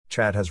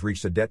Chad has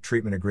reached a debt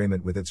treatment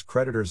agreement with its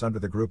creditors under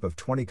the Group of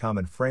 20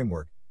 Common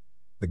Framework,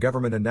 the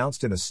government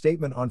announced in a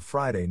statement on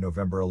Friday,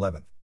 November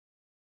 11.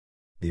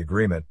 The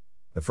agreement,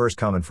 the first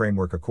Common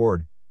Framework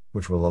Accord,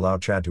 which will allow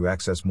Chad to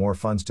access more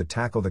funds to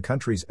tackle the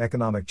country's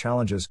economic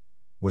challenges,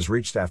 was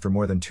reached after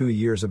more than 2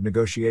 years of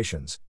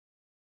negotiations.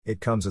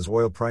 It comes as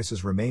oil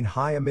prices remain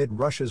high amid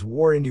Russia's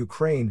war in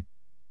Ukraine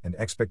and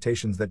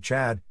expectations that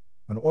Chad,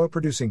 an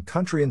oil-producing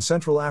country in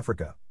Central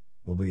Africa,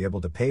 will be able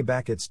to pay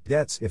back its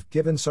debts if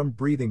given some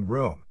breathing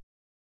room.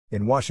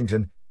 In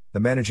Washington, the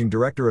managing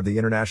director of the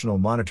International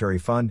Monetary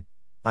Fund,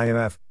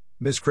 IMF,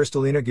 Ms.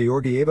 Kristalina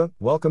Georgieva,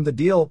 welcomed the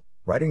deal,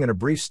 writing in a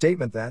brief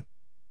statement that,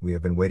 "We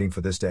have been waiting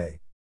for this day.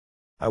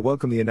 I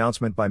welcome the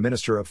announcement by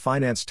Minister of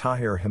Finance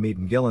Tahir Hamid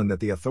Ngillan that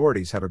the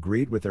authorities have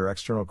agreed with their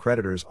external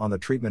creditors on the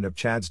treatment of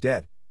Chad's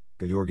debt,"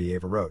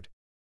 Georgieva wrote.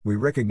 "We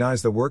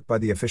recognize the work by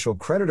the official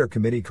creditor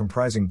committee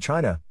comprising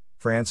China,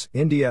 France,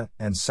 India,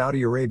 and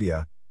Saudi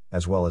Arabia,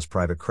 as well as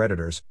private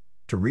creditors,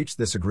 to reach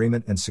this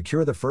agreement and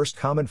secure the first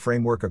Common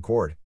Framework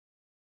Accord."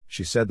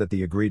 She said that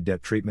the agreed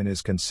debt treatment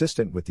is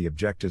consistent with the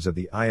objectives of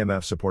the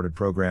IMF-supported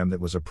program that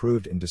was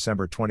approved in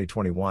December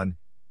 2021,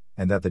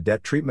 and that the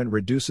debt treatment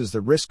reduces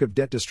the risk of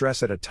debt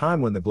distress at a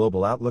time when the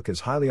global outlook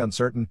is highly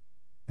uncertain,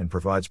 and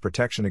provides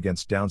protection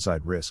against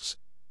downside risks,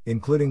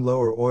 including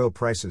lower oil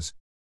prices.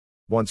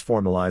 Once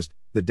formalized,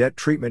 the debt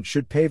treatment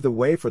should pave the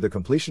way for the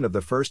completion of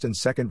the first and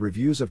second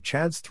reviews of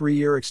Chad's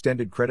 3-year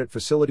extended credit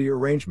facility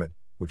arrangement,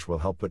 which will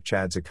help put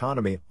Chad's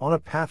economy on a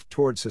path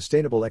towards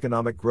sustainable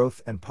economic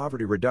growth and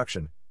poverty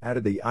reduction,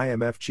 added the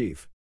IMF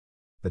chief.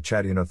 The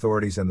Chadian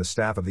authorities and the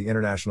staff of the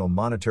International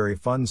Monetary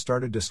Fund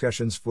started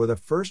discussions for the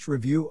first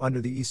review under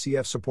the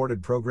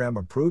ECF-supported program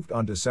approved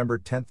on December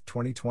 10,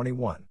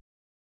 2021.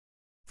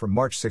 From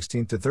March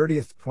 16 to 30,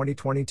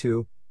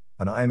 2022,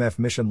 an IMF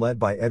mission led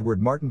by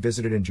Edward Martin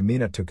visited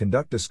N'Djamena to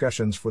conduct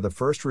discussions for the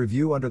first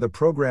review under the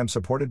program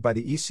supported by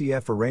the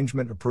ECF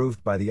arrangement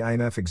approved by the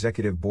IMF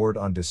Executive Board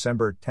on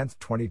December 10,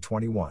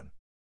 2021.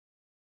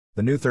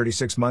 The new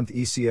 36-month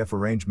ECF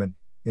arrangement,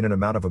 in an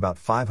amount of about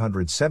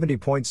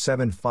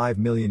 $570.75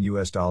 million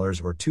or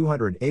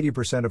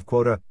 280% of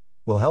quota,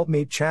 will help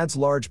meet Chad's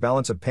large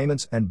balance of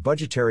payments and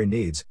budgetary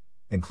needs,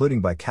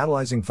 including by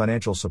catalyzing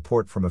financial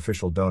support from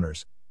official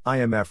donors,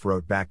 IMF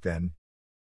wrote back then.